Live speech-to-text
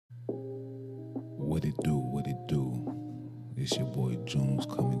What it do, what it do. It's your boy Jones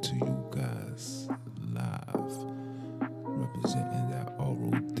coming to you guys live, representing that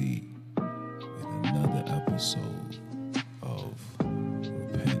ROD in another episode of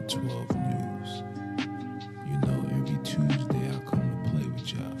Repent 12 News. You know, every Tuesday I come to play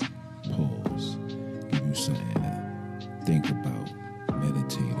with y'all. Pause. Give you something to think about,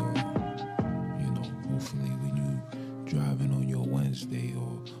 meditate on. You know, hopefully when you driving on your Wednesday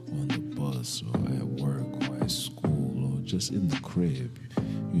or on the bus or at work or at school or just in the crib,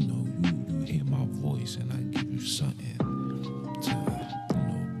 you know, you hear my voice and I give you something to,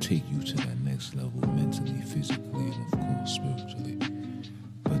 take you to that next level mentally, physically, and of course spiritually.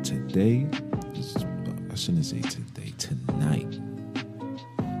 But today, I shouldn't say today, tonight,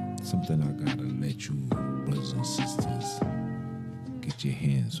 something I gotta let you brothers and sisters get your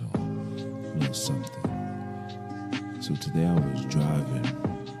hands on, a little something. So today I was driving,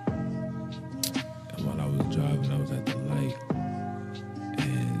 and while I was driving, I was at the light,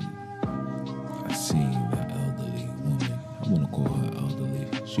 and I seen an elderly woman. I want to call her elderly.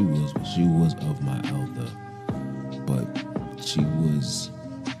 She was of my elder, but she was,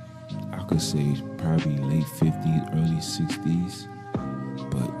 I could say, probably late 50s, early 60s,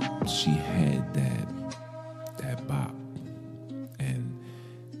 but she had that bop, and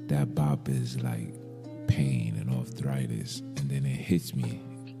that bop is like pain and arthritis, and then it hits me,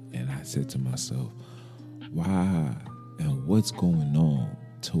 and I said to myself, why and what's going on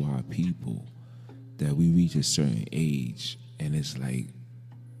to our people that we reach a certain age and it's like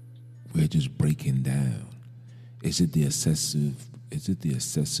we're just breaking down? Is it the excessive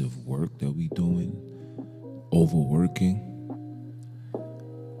work that we doing? Overworking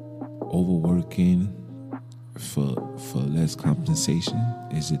for less compensation?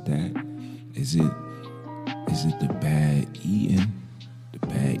 Is it that? Is it the bad eating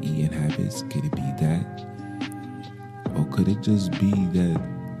habits? Could it be that? Or could it just be that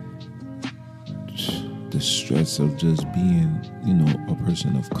the stress of just being, a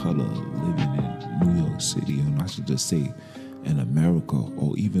person of color living in New York City, and I should just say in America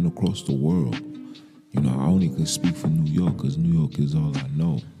or even across the world? I only could speak for New York because New York is all I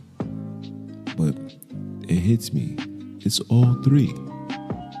know. But it hits me. It's all three.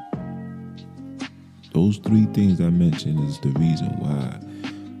 Those three things I mentioned is the reason why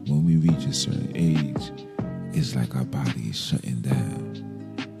when we reach a certain age, it's like our body is shutting down.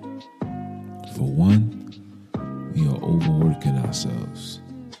 For one, we are overworking ourselves.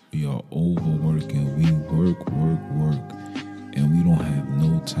 We are overworking. We work, and we don't have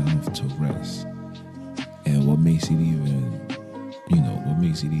no time to rest. And what makes it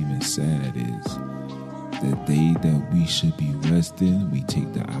even sad is the day that we should be resting, we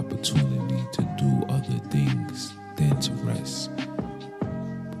take the opportunity to do other things than to rest.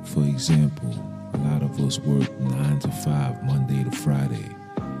 For example, a lot of us work 9 to 5, Monday to Friday.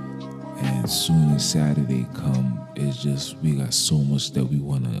 And soon as Saturday come, it's just we got so much that we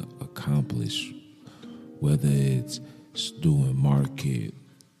want to accomplish. Whether it's doing market,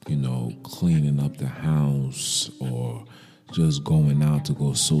 cleaning up the house, or just going out to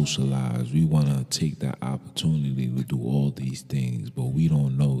go socialize. We want to take that opportunity to do all these things, but we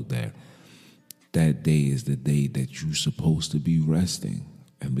don't know that that day is the day that you're supposed to be resting.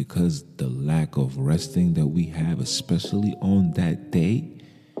 And because the lack of resting that we have, especially on that day,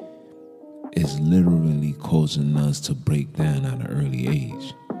 is literally causing us to break down at an early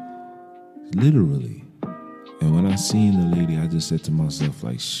age. Literally. And when I seen the lady, I just said to myself,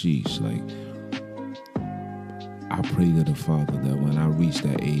 like, sheesh, like, I pray to the Father that when I reach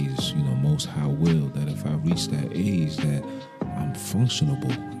that age, Most High will, that if I reach that age, that I'm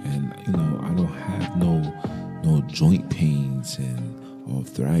functionable and, I don't have no joint pains and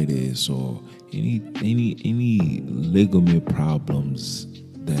arthritis or any ligament problems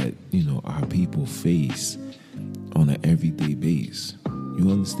that, our people face on an everyday basis.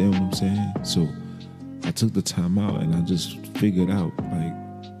 You understand what I'm saying? So I took the time out and I just figured out, like,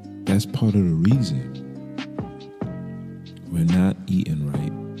 that's part of the reason. We're not eating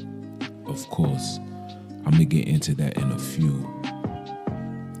right. Of course, I'm going to get into that in a few.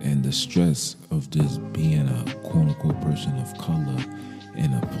 And the stress of just being a quote-unquote person of color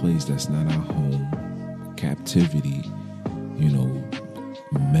in a place that's not our home, captivity,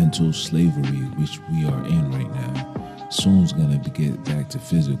 mental slavery, which we are in right now. Soon's going to get back to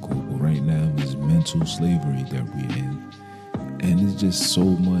physical, but right now it's mental slavery that we're in. And it's just so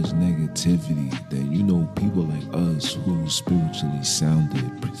much negativity that, people like us who spiritually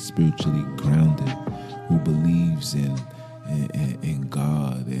sounded, spiritually grounded, who believes in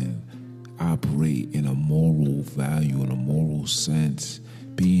God and operate in a moral value, in a moral sense,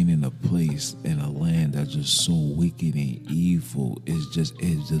 being in a place, in a just so wicked and evil. It's just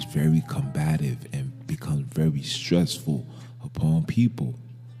very combative and becomes very stressful upon people.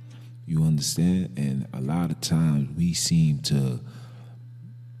 You understand? And a lot of times we seem to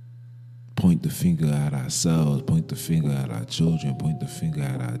point the finger at ourselves, point the finger at our children, point the finger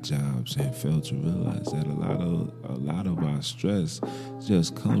at our jobs, and fail to realize that a lot of our stress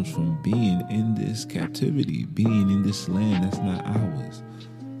just comes from being in this captivity, being in this land that's not ours.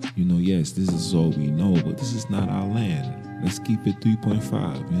 Yes, this is all we know, but this is not our land. Let's keep it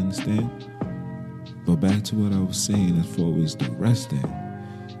 3.5, you understand? But back to what I was saying as far as the resting.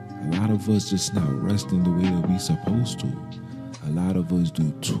 A lot of us just not resting the way that we supposed to. A lot of us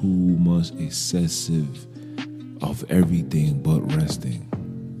do too much excessive of everything but resting.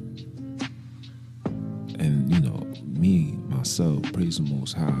 And, me, myself, praise the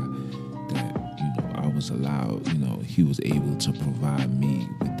Most High, that, I was allowed, He was able to provide me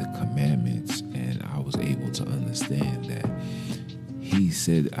with the commandments, and I was able to understand that He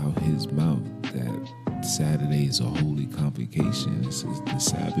said out His mouth that Saturday is a holy convocation. It says the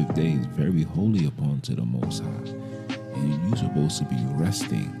Sabbath day is very holy upon to the Most High. And you're supposed to be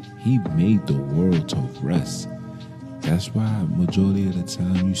resting. He made the world to rest. That's why majority of the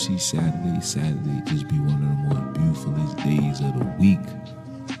time you see Saturday just be one of the most beautifulest days of the week,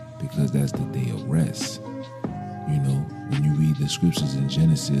 because that's the day of rest. When you read the scriptures in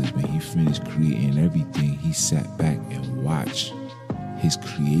Genesis, when He finished creating everything, He sat back and watched His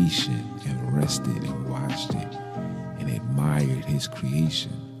creation and rested and watched it and admired His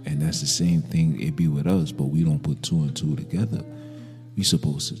creation. And that's the same thing it be with us, but we don't put two and two together. We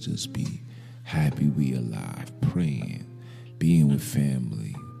supposed to just be happy we alive, praying, being with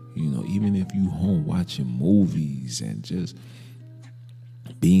family. Even if you home watching movies and just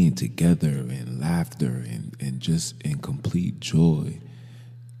being together and laughter and just in complete joy,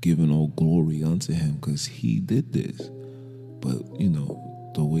 giving all glory unto Him because He did this. But,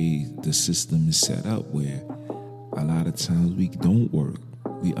 the way the system is set up where a lot of times we don't work.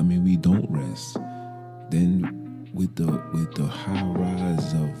 We don't rest. Then with the high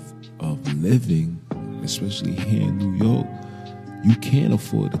rise of living, especially here in New York, you can't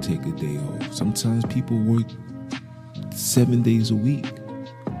afford to take a day off. Sometimes people work 7 days a week.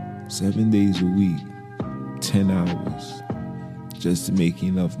 7 days a week, 10 hours, just to make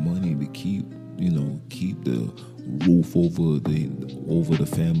enough money to keep the roof over the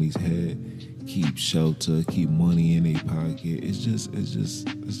family's head. Keep shelter, keep money in their pocket. It's just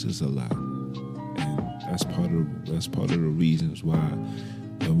a lot, and that's part of the reasons why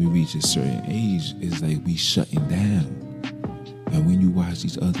when we reach a certain age, it's like we shutting down. And when you watch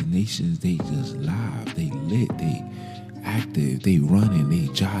these other nations, they just live, they lit, they active, they running,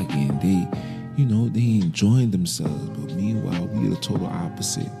 they jogging, they enjoying themselves. But meanwhile, we are the total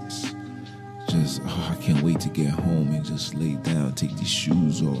opposites. Just I can't wait to get home and just lay down, take these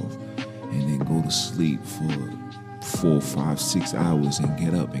shoes off, and then go to sleep for 4, 5, 6 hours and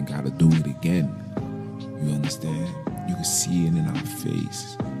get up and gotta do it again. You understand? You can see it in our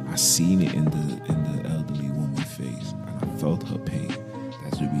face. I seen it in the elderly woman's face, and I felt her pain.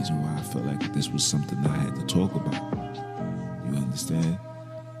 That's the reason why I felt like this was something I had to talk about. You understand?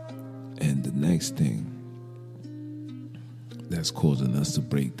 And the next thing that's causing us to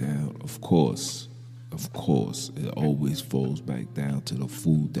break down, of course, it always falls back down to the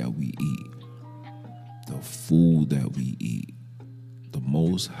food that we eat. The food that we eat. The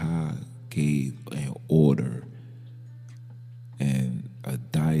Most High gave an order and a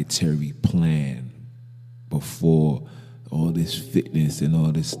dietary plan before all this fitness and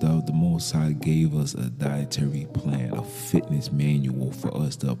all this stuff. The Most High gave us a dietary plan, a fitness manual for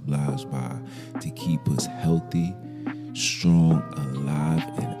us to oblige by to keep us healthy, strong, alive,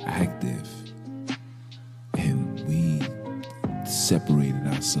 and active. And we separated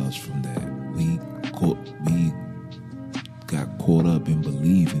ourselves from that. We got caught up in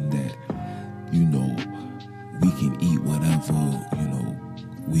believing that, we can eat whatever,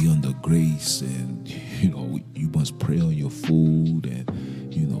 we under grace, and, you must pray on your food, and,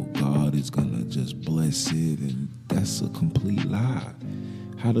 God is gonna just bless it, and that's a complete lie.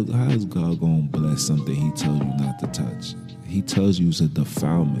 How is God gonna bless something He tells you not to touch? He tells you it's a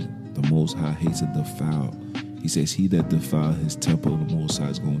defilement. The Most High hates a defile. He says, he that defile His temple, the Most High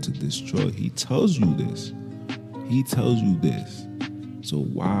is going to destroy. He tells you this. He tells you this. So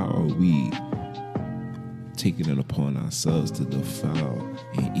why are we taking it upon ourselves to defile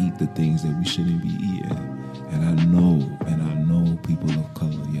and eat the things that we shouldn't be eating? And I know people of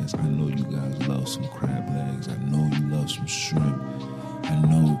color, yes, I know you guys love some crab legs. I know you love some shrimp. I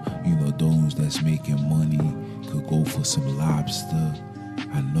know, those that's making money could go for some lobster.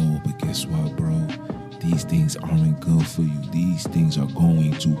 I know, but guess what, bro? things aren't good for you. These things are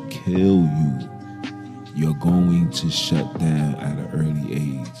going to kill you. You're going to shut down at an early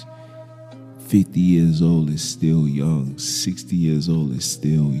age. 50 years old is still young. 60 years old is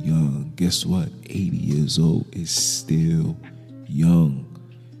still young. Guess what? 80 years old is still young.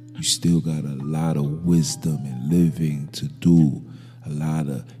 You still got a lot of wisdom and living to do. A lot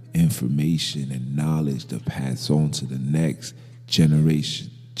of information and knowledge to pass on to the next generation.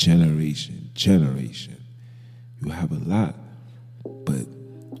 You have a lot, but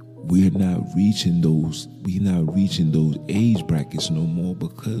we're not reaching those age brackets no more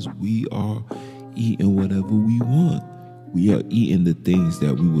because we are eating whatever we want. We are eating the things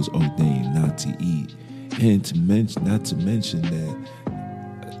that we was ordained not to eat. And not to mention that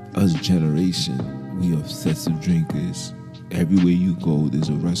us generation, we obsessive drinkers. Everywhere you go, there's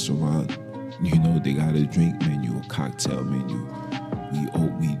a restaurant. They got a drink menu, a cocktail menu.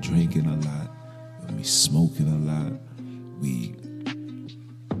 We drinking a lot. We smoking a lot. We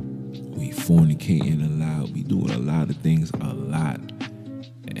fornicating a lot. We doing a lot of things a lot.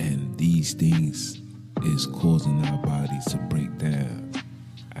 And these things is causing our bodies to break down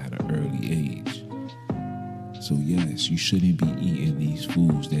at an early age. So yes, you shouldn't be eating these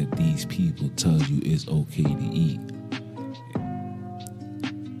foods that these people tell you is okay to eat.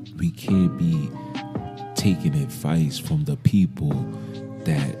 We can't be taking advice from the people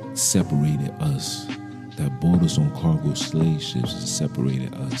that separated us, that brought us on cargo slave ships and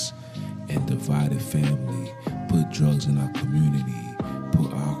separated us and divided family, put drugs in our community,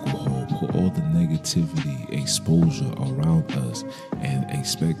 put alcohol, put all the negativity, exposure around us, and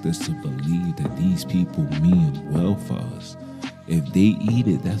expect us to believe that these people mean well for us. If they eat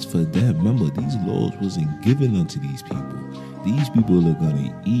it, that's for them. Remember, these laws wasn't given unto these people. These people are going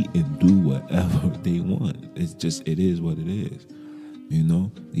to eat and do whatever they want. It is what it is.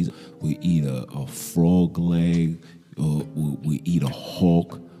 We eat a frog leg, or we eat a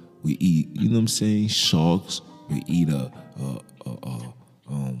hawk. We eat, sharks. We eat a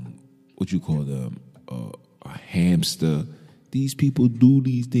hamster. These people do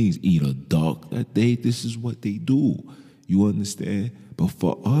these things. Eat a duck. This is what they do. You understand? But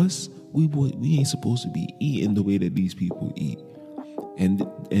for us, we ain't supposed to be eating the way that these people eat. And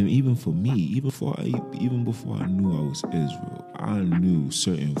even for me, even before I knew I was Israel, I knew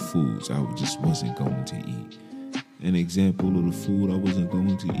certain foods I just wasn't going to eat. An example of the food I wasn't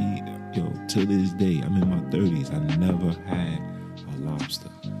going to eat, till this day, I'm in my 30s, I never had a lobster.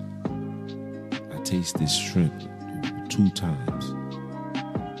 I tasted shrimp 2 times.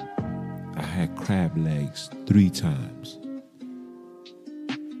 I had crab legs 3 times.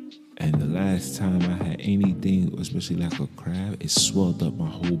 And the last time I had anything, especially like a crab, it swelled up my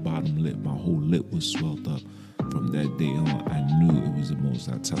whole bottom lip. My whole lip was swelled up. From that day on, I knew it was the Most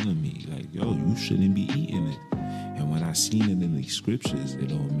High telling me, like, yo, you shouldn't be eating it. And when I seen it in the scriptures,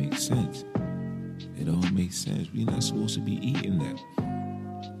 it all makes sense. It all makes sense. We're not supposed to be eating that.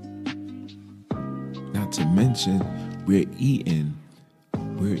 Not to mention, we're eating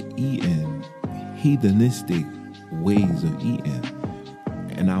hedonistic ways of eating.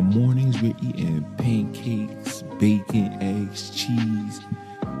 In our mornings, we're eating pancakes, bacon, eggs, cheese.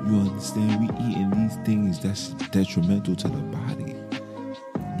 You understand? We're eating these things that's detrimental to the body.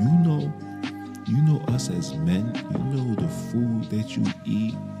 You know us as men, the food that you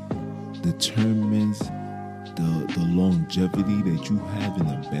eat determines the longevity that you have in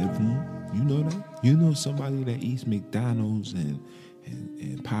a bedroom. You know that? Somebody that eats McDonald's and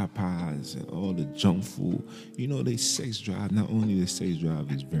Popeyes and all the junk food, their sex drive, not only the sex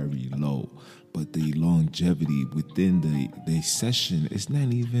drive is very low, but the longevity within the session, it's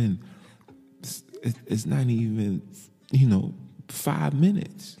not even 5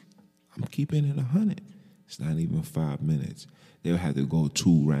 minutes. I'm keeping it 100. It's not even 5 minutes. They'll have to go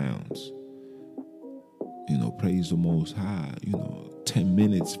 2 rounds. Praise the Most High. 10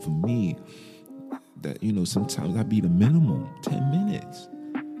 minutes for me. That, sometimes I be the minimum, 10 minutes.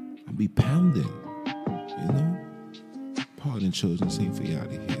 I be pounding, Pardon, children, ain't for y'all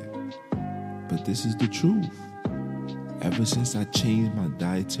to hear. But this is the truth. Ever since I changed my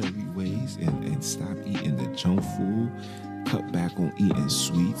dietary ways and stopped eating the junk food, cut back on eating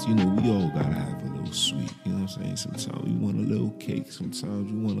sweets, we all gotta have a little sweet. You know what I'm saying? Sometimes we want a little cake.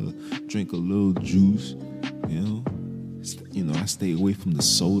 Sometimes we want to drink a little juice, I stay away from the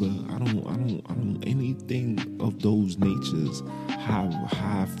soda. I don't anything of those natures.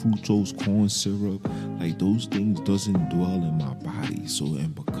 High fructose corn syrup, like those things doesn't dwell in my body. So,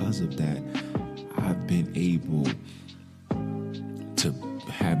 and because of that, I've been able to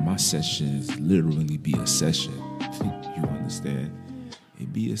have my sessions literally be a session. You understand?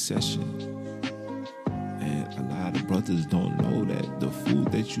 It be a session. A lot of brothers don't know that the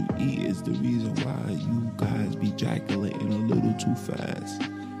food that you eat is the reason why you guys be ejaculating a little too fast.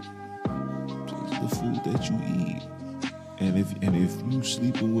 It's the food that you eat. And if you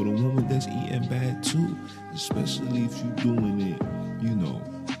sleeping with a woman that's eating bad too, especially if you doing it,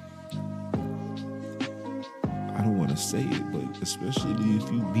 I don't want to say it, but especially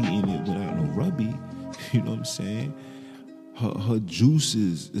if you beating it without no rubby, you know what I'm saying? Her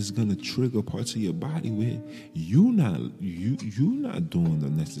juices is gonna trigger parts of your body where you not doing the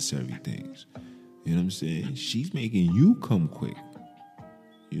necessary things. You know what I'm saying? She's making you come quick.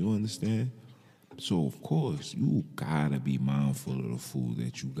 You understand? So of course you gotta be mindful of the food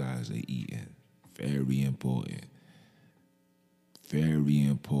that you guys are eating. Very important. Very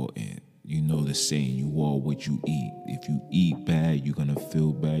important. You know the saying, you are what you eat. If you eat bad, you're gonna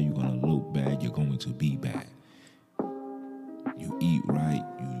feel bad, you're gonna look bad, you're going to be bad. You eat right,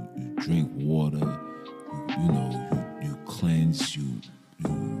 you drink water, you cleanse, you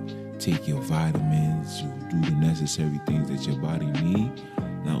take your vitamins, you do the necessary things that your body need.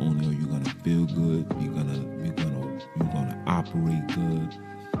 Not only are you gonna feel good, you're gonna operate good.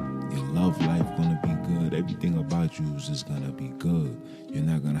 Your love life gonna be good. Everything about you is just gonna be good. You're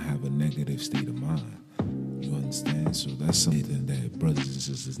not gonna have a negative state of mind. You understand? So that's something that brothers and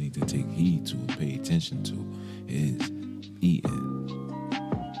sisters need to take heed to and pay attention to is eating.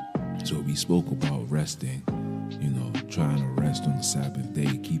 So we spoke about resting, trying to rest on the Sabbath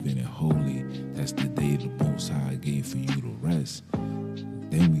day, keeping it holy. That's the day the Most High gave for you to rest.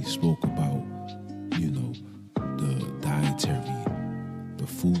 Then we spoke about, the dietary, the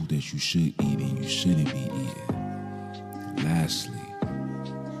food that you should eat and you shouldn't be eating. Lastly,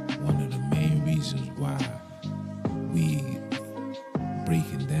 one of the main reasons why we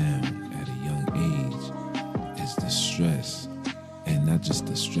breaking down at a young age is the stress. And not just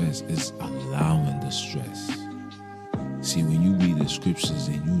the stress, it's allowing the stress. See, when you read the scriptures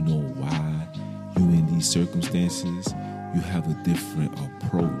and you know why you in these circumstances, you have a different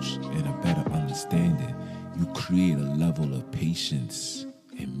approach and a better understanding. You create a level of patience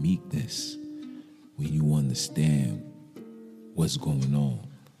and meekness when you understand what's going on.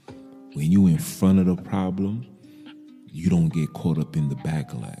 When you in front of the problem, you don't get caught up in the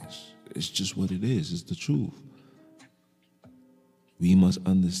backlash. It's just what it is. It's the truth. We must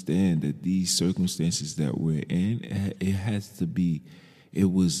understand that these circumstances that we're in, it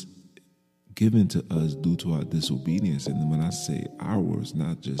was given to us due to our disobedience. And when I say ours,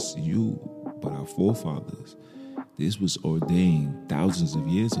 not just you, but our forefathers. This was ordained thousands of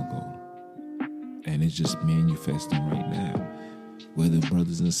years ago. And it's just manifesting right now. Whether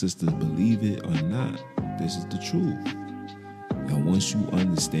brothers and sisters believe it or not, this is the truth. And once you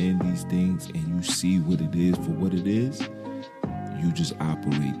understand these things and you see what it is for what it is, you just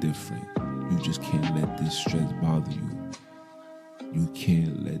operate different. You just can't let this stress bother you. You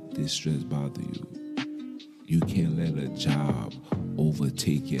can't let this stress bother you. You can't let a job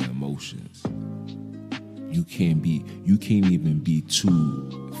overtake your emotions. You can't even be too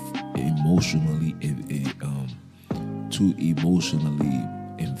emotionally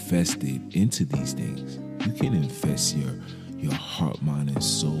invested into these things. You can't invest your heart, mind, and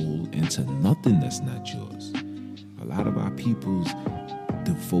soul into nothing that's not yours. A lot of our peoples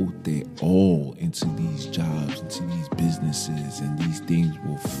devote their all into these jobs, into these businesses, and these things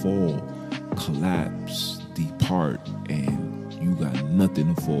will fall, collapse, depart, and you got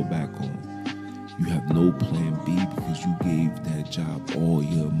nothing to fall back on. You have no plan B because you gave that job all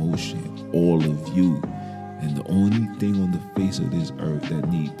your emotion, all of you. And the only thing on the face of this earth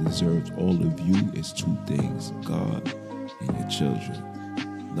that deserves all of you is two things: God and your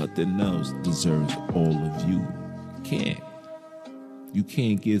children. Nothing else deserves all of you. You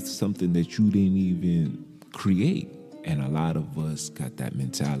can't give something that you didn't even create. And a lot of us got that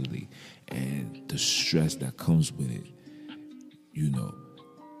mentality and the stress that comes with it,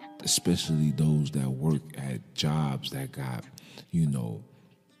 especially those that work at jobs that got,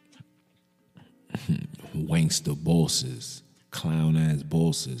 wankster bosses, clown ass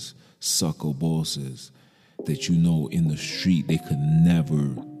bosses, sucker bosses that in the street they could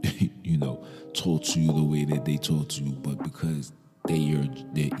never, talk to you the way that they talk to you, but because they're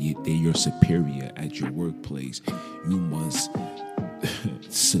your superior at your workplace, you must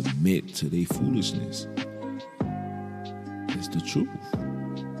submit to their foolishness. It's the truth.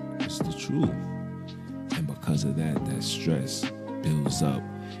 It's the truth. And because of that stress builds up,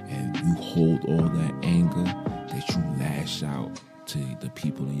 and you hold all that anger that you lash out to the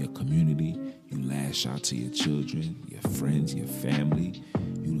people in your community, you lash out to your children, your friends, your family,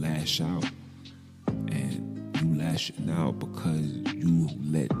 you lash out. And you lashing out because you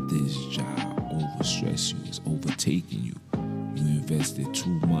let this job overstress you. It's overtaking you. You invested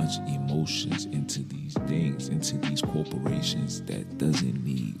too much emotions into these things, into these corporations that doesn't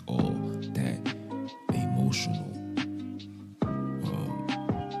need all that emotional,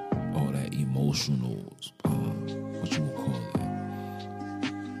 what you would call it,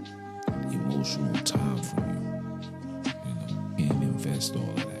 emotional time from you. You know, can't invest all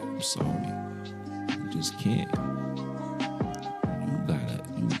of that. I'm sorry, you just can't.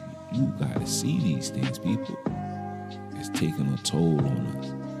 You gotta see these things, people. It's taking a toll on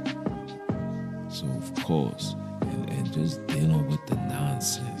us. So of course, and just dealing with the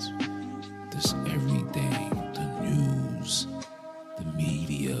nonsense, this everyday, the news, the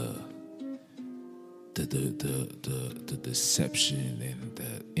media, the deception and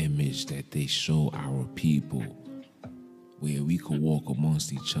the image that they show our people, where we could walk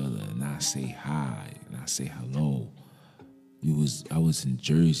amongst each other and I say hi and I say hello. I was in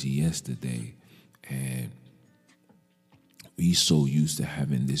Jersey yesterday, and we so used to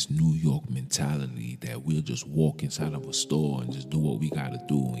having this New York mentality that we'll just walk inside of a store and just do what we gotta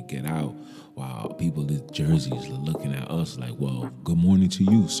do and get out, while people in Jersey is looking at us like, well, good morning to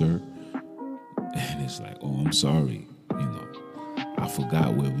you, sir. And it's like, oh, I'm sorry, I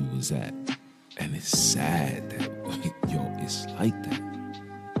forgot where we was at. And it's sad that, it's like that.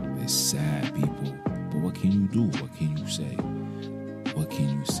 It's sad, people. But what can you do? What can you say? What can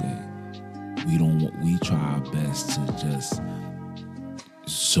you say? We try our best to just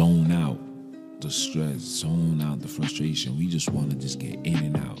zone out the stress, zone out the frustration. We just want to just get in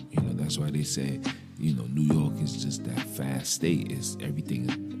and out. That's why they say, New York is just that fast state. It's everything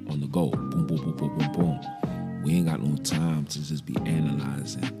on the go. Boom, boom, boom, boom, boom, boom. We ain't got no time to just be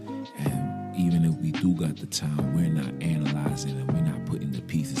analyzing. And even if we do got the time, we're not analyzing and we're not putting the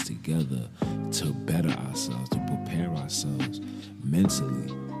pieces together to better ourselves, to prepare ourselves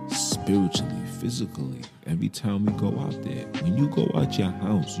mentally, spiritually, physically. Every time we go out there, when you go out your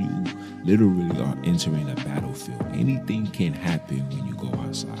house, you literally are entering a battlefield. Anything can happen when you go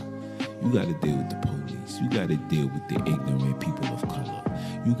outside. You got to deal with the police. You got to deal with the ignorant people of color.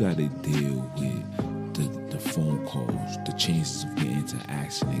 You got to deal with the phone calls, the chances of getting into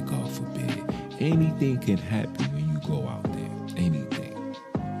accident, God forbid. Anything can happen when you go out there. Anything.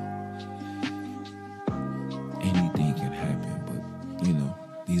 Anything can happen.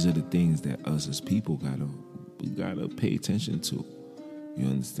 But, these are the things that us as people we gotta pay attention to. You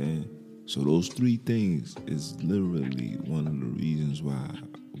understand? So those three things is literally one of the reasons why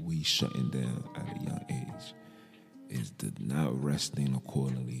we shutting down at a young age. Is the not resting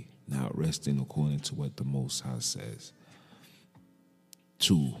accordingly. Not resting according to what the Most High says.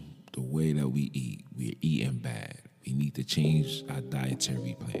 2, the way that we eat. We're eating bad. We need to change our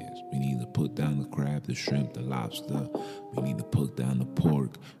dietary plans. We need to put down the crab, the shrimp, the lobster. We need to put down the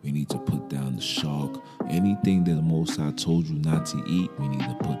pork. We need to put down the shark. Anything that the Most High told you not to eat, we need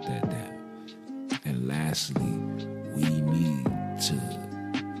to put that down. And lastly, we need to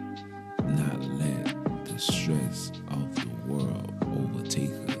not let the stress of the world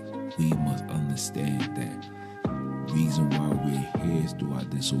overtake us. We must understand that reason why we're here is through our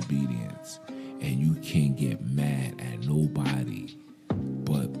disobedience. And you can't get mad at nobody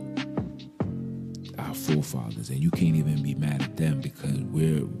but our forefathers. And you can't even be mad at them because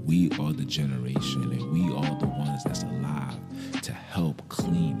we are the generation and we are the ones that's alive to help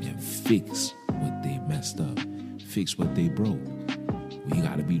clean and fix what they messed up, fix what they broke. We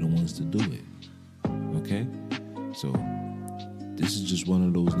got to be the ones to do it. Okay? So this is just one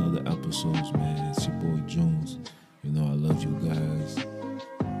of those other episodes, man. It's your boy Jones. I love you guys.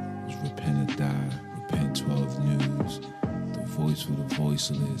 It's Repent or Die, Repent 12 News, the voice for the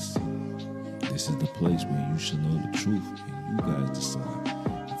voiceless. This is the place where you should know the truth, and you guys decide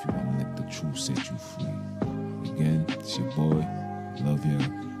if you want to let the truth set you